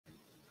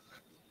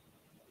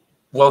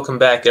Welcome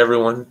back,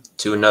 everyone,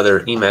 to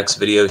another Emacs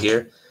video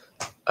here.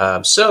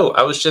 So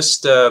I was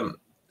just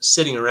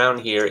sitting around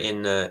here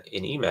in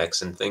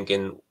Emacs and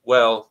thinking,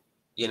 well,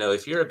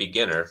 if you're a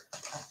beginner,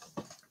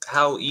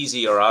 how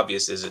easy or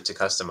obvious is it to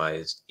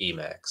customize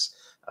Emacs?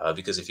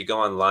 Because if you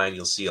go online,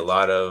 you'll see a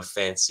lot of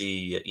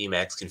fancy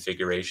Emacs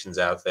configurations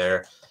out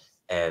there,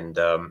 and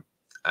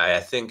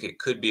I think it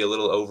could be a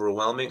little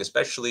overwhelming,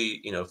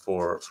 especially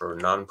for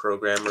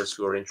non-programmers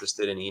who are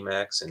interested in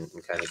Emacs and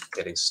kind of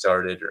getting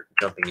started or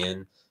jumping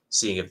in,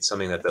 seeing if it's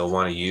something that they'll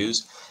want to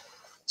use.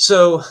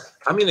 So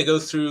I'm going to go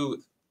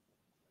through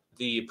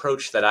the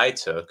approach that I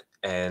took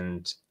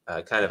and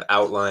kind of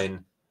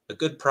outline a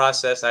good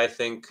process, I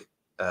think,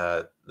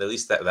 at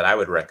least that I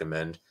would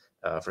recommend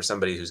for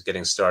somebody who's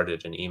getting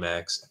started in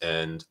Emacs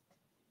and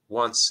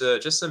wants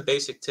just some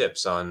basic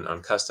tips on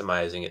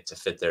customizing it to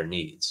fit their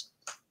needs.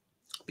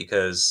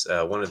 Because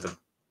one of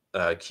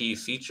the key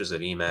features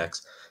of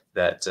Emacs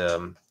that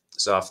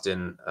is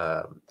often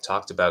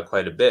talked about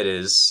quite a bit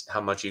is how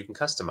much you can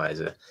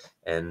customize it.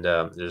 And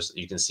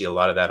you can see a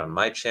lot of that on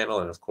my channel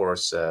and, of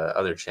course,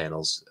 other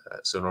channels.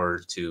 So in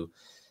order to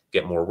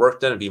get more work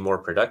done and be more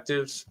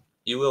productive,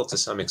 you will, to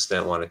some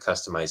extent, want to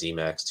customize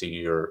Emacs to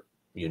your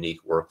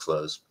unique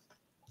workflows.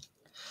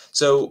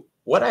 So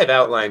what I've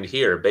outlined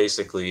here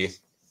basically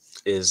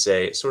is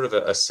a sort of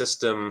a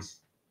system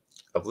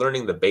of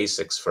learning the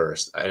basics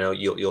first. I know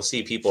you'll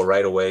see people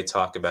right away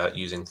talk about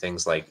using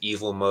things like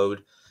evil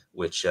mode,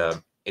 which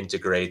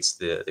integrates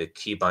the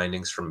key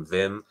bindings from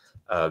Vim,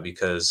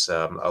 because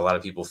a lot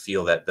of people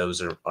feel that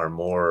those are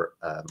more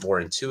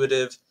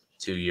intuitive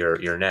to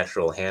your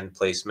natural hand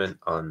placement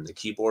on the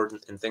keyboard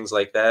and things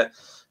like that.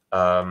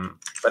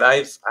 But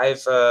I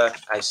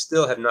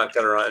still have not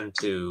got around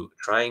to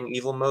trying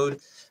evil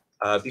mode.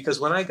 Because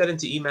when I got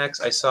into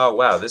Emacs, I saw,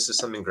 wow, this is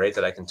something great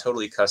that I can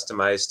totally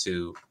customize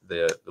to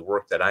the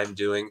work that I'm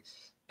doing.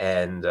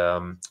 And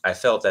I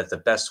felt that the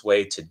best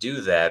way to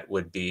do that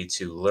would be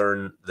to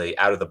learn the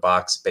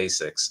out-of-the-box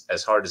basics,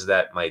 as hard as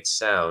that might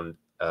sound,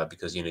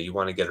 because you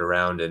want to get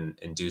around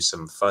and do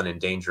some fun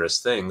and dangerous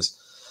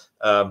things.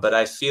 But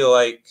I feel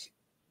like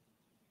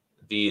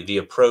the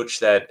approach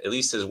that at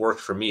least has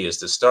worked for me is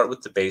to start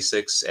with the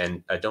basics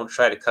and don't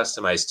try to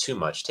customize too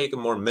much. Take a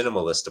more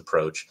minimalist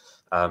approach,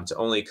 to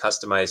only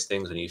customize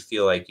things when you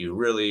feel like you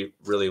really,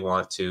 really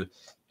want to,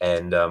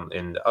 and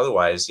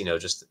otherwise,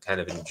 just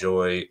kind of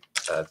enjoy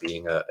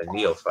being a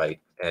neophyte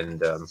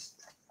and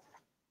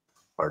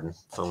pardon,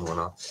 phone went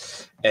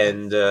off,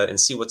 and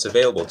see what's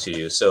available to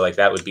you. So like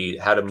that would be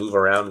how to move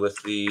around with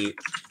the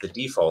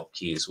default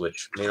keys,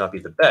 which may not be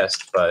the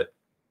best, but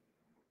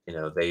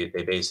they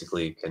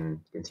basically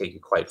can take you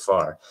quite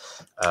far.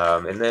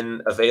 And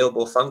then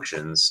available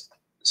functions.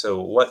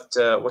 So what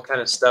kind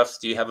of stuff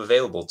do you have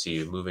available to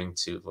you? Moving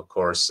to, of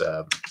course,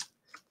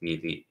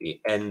 the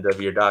end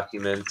of your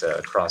document,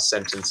 across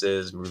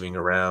sentences, moving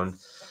around,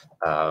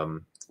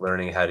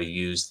 learning how to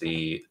use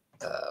the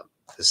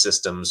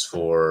systems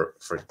for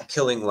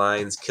killing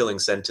lines, killing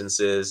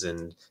sentences,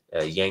 and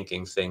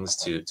yanking things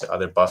to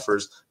other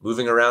buffers,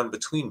 moving around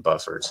between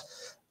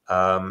buffers.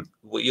 Well,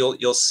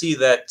 you'll see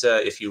that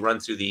if you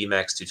run through the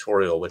Emacs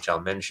tutorial, which I'll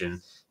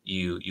mention,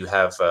 you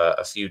have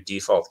a few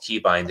default key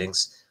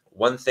bindings.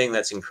 One thing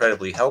that's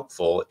incredibly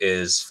helpful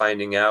is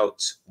finding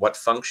out what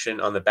function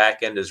on the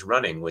back end is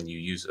running when you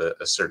use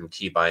a certain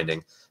key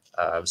binding.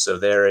 So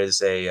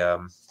there's a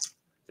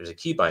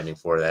key binding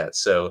for that.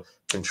 So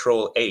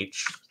Control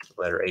H,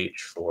 letter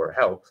H for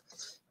help,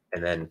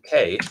 and then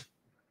K.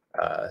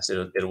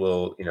 So it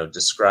will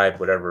describe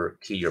whatever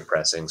key you're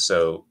pressing.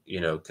 So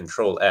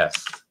Control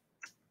F.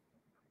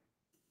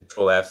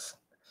 Control F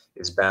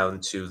is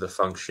bound to the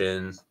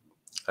function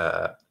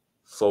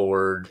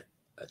forward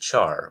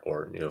char,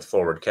 or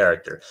forward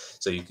character.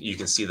 So you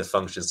can see the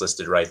functions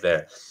listed right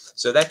there.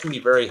 So that can be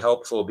very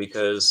helpful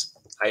because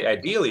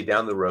ideally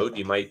down the road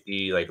you might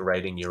be like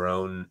writing your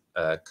own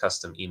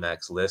custom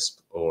Emacs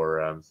Lisp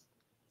or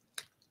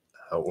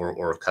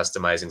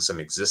customizing some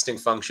existing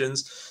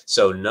functions.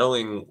 So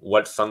knowing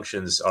what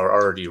functions are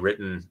already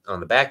written on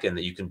the back end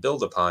that you can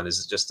build upon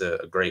is just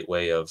a great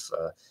way of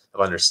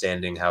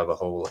understanding how the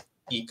whole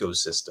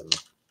ecosystem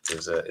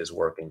is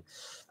working.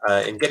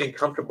 And getting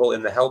comfortable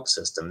in the help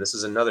system. This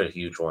is another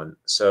huge one.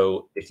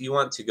 So if you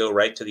want to go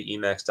right to the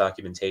Emacs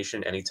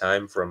documentation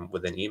anytime from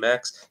within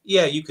Emacs,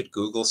 yeah, you could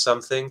Google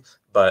something,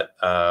 but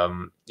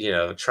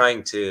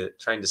trying to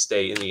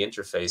stay in the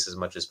interface as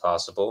much as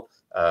possible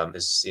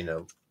is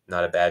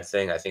not a bad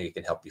thing. I think it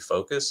can help you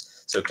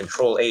focus. So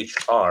Control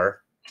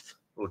HR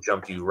will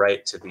jump you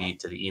right to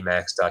the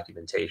Emacs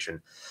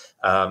documentation,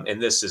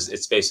 and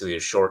it's basically a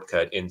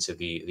shortcut into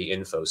the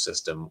info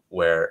system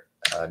where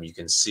you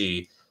can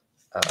see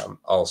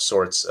all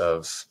sorts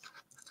of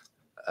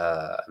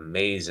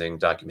amazing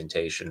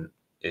documentation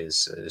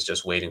is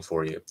just waiting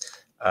for you.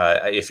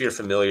 If you're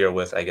familiar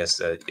with, I guess,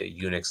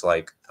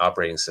 Unix-like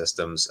operating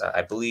systems,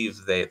 I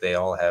believe they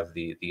all have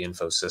the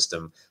info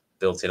system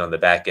built in on the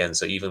back end.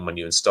 So even when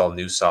you install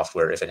new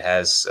software, if it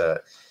has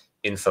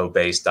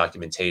info-based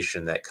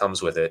documentation that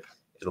comes with it,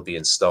 it'll be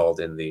installed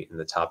in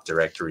the top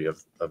directory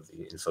of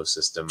the info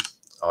system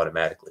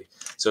automatically.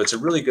 So it's a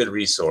really good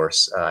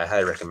resource. I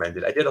highly recommend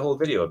it. I did a whole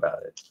video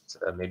about it. So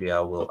maybe I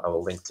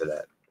will link to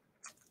that.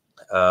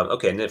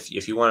 Okay, and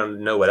if you want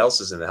to know what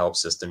else is in the help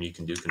system, you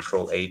can do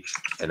Control H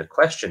and a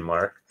question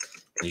mark,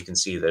 and you can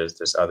see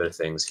there's other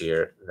things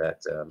here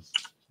that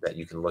that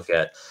you can look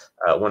at.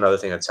 One other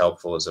thing that's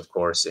helpful is, of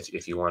course,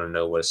 if you want to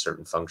know what a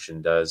certain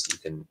function does, you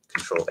can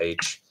Control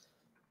H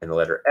and the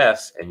letter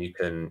F, and you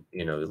can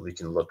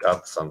look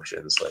up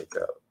functions. Like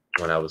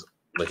when I was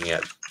looking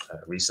at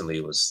recently,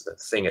 it was the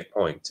thing at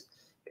point.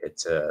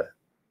 It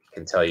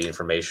can tell you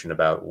information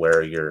about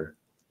where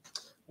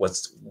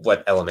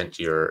what element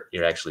you're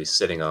actually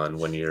sitting on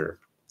when you're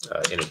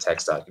in a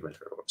text document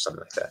or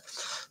something like that.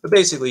 But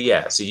basically,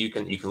 yeah. So you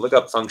can look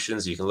up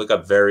functions, you can look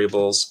up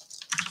variables.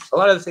 A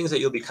lot of the things that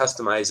you'll be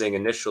customizing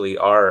initially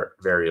are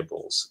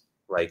variables.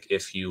 Like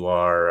if you're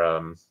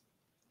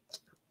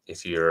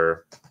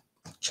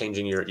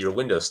changing your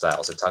window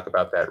styles, I talk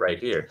about that right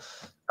here.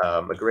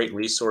 A great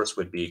resource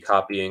would be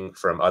copying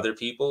from other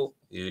people.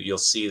 You'll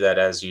see that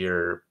as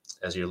you're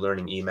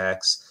learning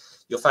Emacs,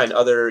 you'll find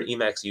other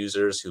Emacs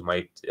users who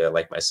might,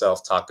 like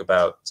myself, talk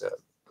about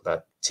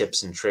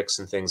tips and tricks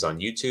and things on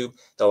YouTube.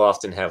 They'll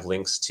often have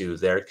links to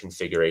their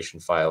configuration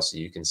files, so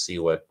you can see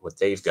what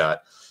they've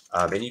got,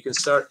 and you can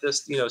start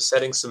just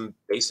setting some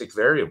basic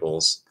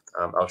variables.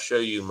 I'll show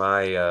you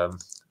my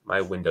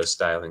my window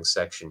styling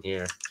section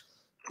here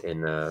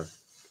in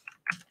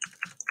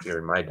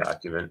my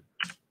document.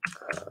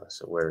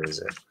 So where is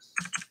it?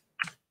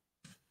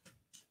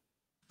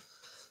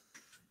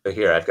 So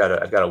here I've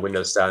got a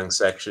window styling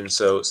section.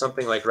 So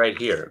something like right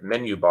here,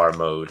 menu bar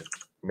mode,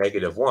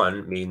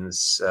 -1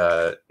 means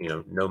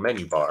no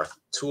menu bar.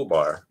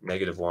 Toolbar,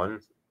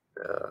 -1,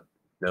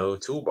 no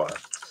toolbar.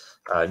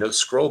 No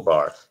scroll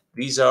bar.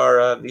 These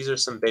are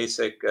some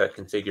basic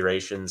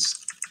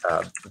configurations.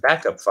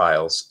 Backup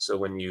files. So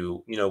when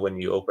you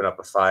open up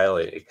a file,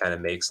 it kind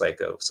of makes like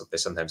they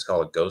sometimes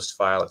call a ghost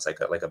file. It's like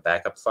a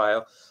backup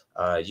file.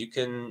 You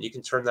can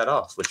turn that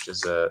off, which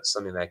is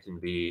something that can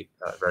be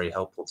very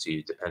helpful to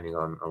you depending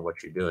on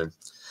what you're doing.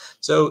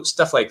 So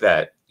stuff like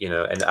that,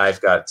 And I've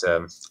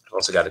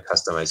also got a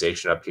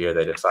customization up here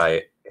that if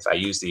I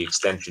use the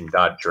extension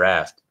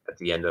 .draft at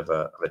the end of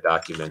a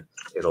document,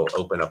 it'll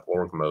open up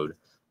org mode.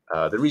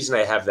 The reason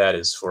I have that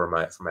is for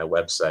my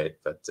website,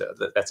 but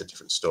that's a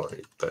different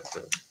story. But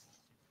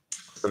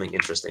something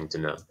interesting to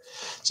know.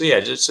 So yeah,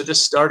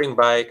 just starting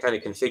by kind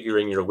of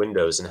configuring your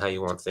windows and how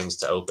you want things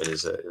to open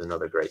is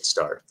another great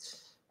start.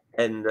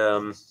 And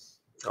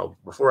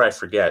before I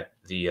forget,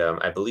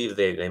 I believe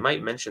they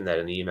might mention that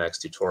in the Emacs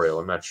tutorial.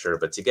 I'm not sure,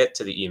 but to get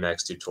to the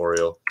Emacs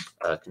tutorial,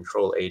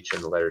 Control H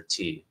and the letter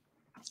T.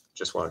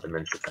 Just wanted to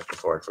mention that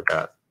before I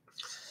forgot.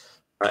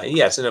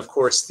 Yes, and of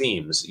course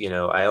themes.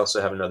 I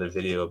also have another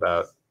video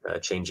about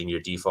changing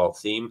your default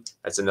theme.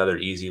 That's another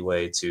easy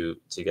way to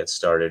get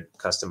started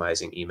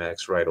customizing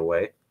Emacs right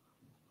away.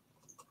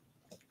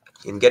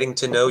 In getting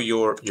to know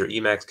your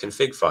Emacs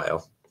config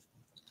file.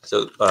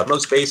 So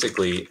most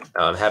basically,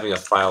 having a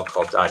file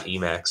called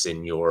 .emacs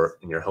in your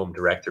home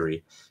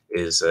directory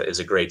is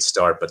a great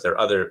start. But there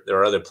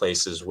are other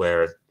places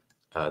where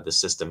the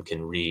system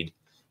can read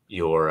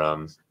your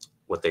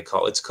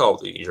it's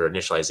called your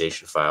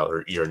initialization file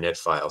or your init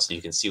file. So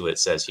you can see what it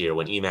says here.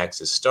 When Emacs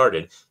is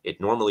started,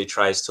 it normally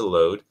tries to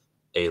load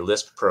a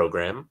Lisp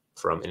program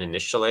from an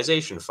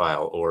initialization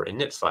file, or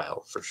init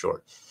file for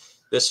short.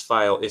 This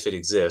file, if it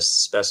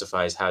exists,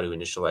 specifies how to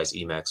initialize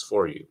Emacs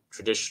for you.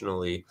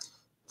 Traditionally,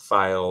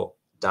 file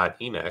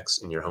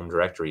 .emacs in your home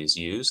directory is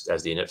used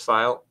as the init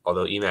file,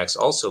 although Emacs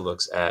also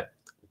looks at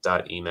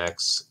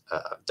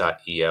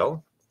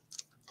 .emacs.el,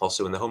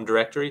 also in the home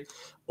directory.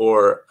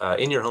 Or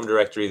in your home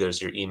directory, there's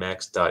your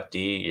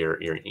emacs.d, your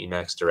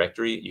Emacs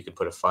directory. You can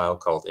put a file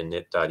called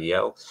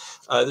init.el.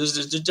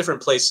 There's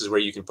different places where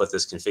you can put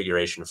this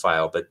configuration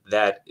file, but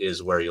that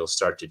is where you'll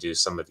start to do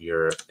some of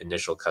your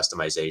initial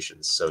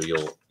customizations. So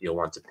you'll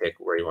want to pick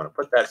where you want to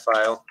put that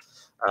file.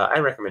 I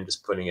recommend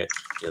just putting it,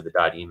 the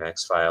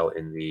 .emacs file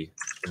in the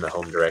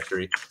home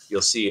directory.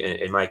 You'll see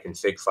in my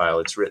config file,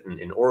 it's written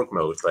in org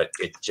mode, but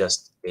it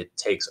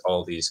takes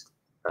all these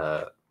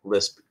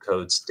Lisp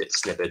code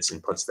snippets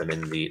and puts them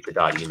in the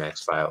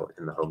 .emacs file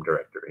in the home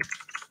directory.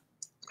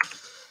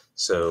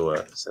 So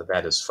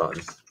that is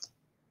fun.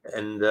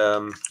 And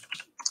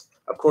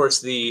of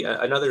course,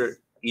 another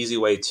easy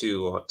way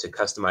to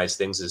customize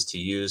things is to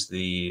use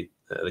the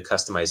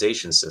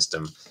customization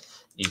system.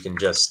 You can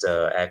just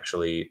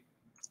actually,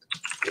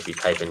 if you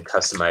type in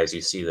customize,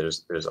 you see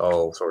there's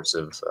all sorts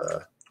of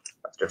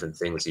different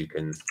things you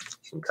can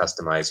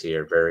customize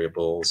here,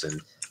 variables,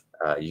 and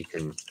you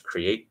can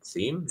create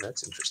theme.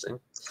 That's interesting.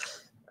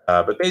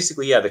 But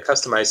basically, yeah, the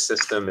customized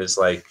system is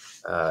like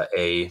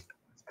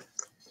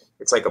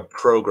it's like a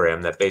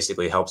program that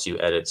basically helps you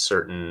edit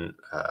certain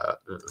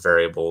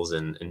variables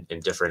in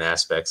different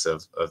aspects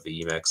of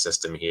the Emacs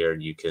system here.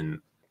 And you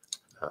can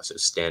So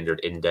standard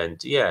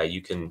indent, yeah,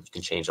 you can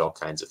change all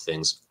kinds of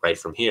things right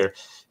from here,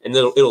 and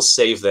it'll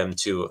save them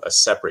to a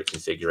separate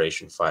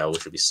configuration file,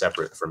 which would be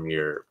separate from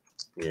your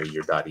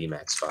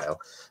 .emacs file.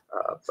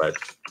 But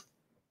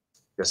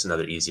just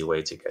another easy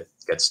way to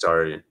get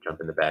started and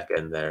jump in the back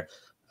end there.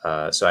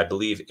 So I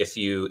believe if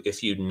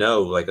you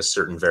know like a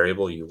certain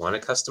variable you want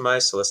to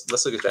customize, so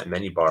let's look at that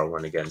menu bar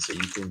one again. So you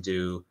can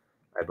do,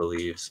 I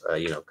believe,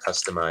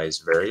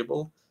 customize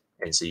variable,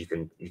 and so you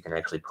can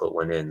actually put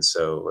one in.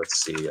 So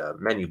let's see,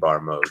 menu bar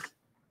mode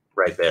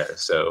right there.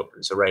 So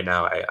right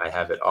now I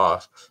have it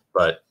off,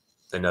 but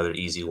another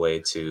easy way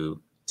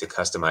to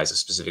customize a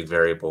specific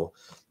variable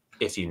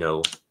if you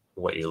know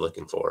what you're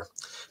looking for.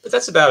 But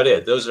that's about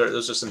it. Those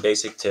are some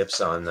basic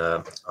tips on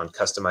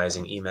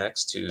customizing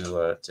Emacs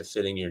to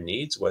fitting your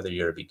needs, whether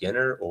you're a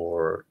beginner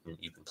or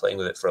you've been playing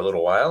with it for a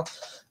little while.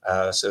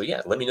 So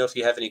yeah, let me know if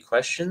you have any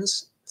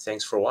questions.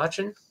 Thanks for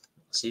watching.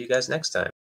 See you guys next time.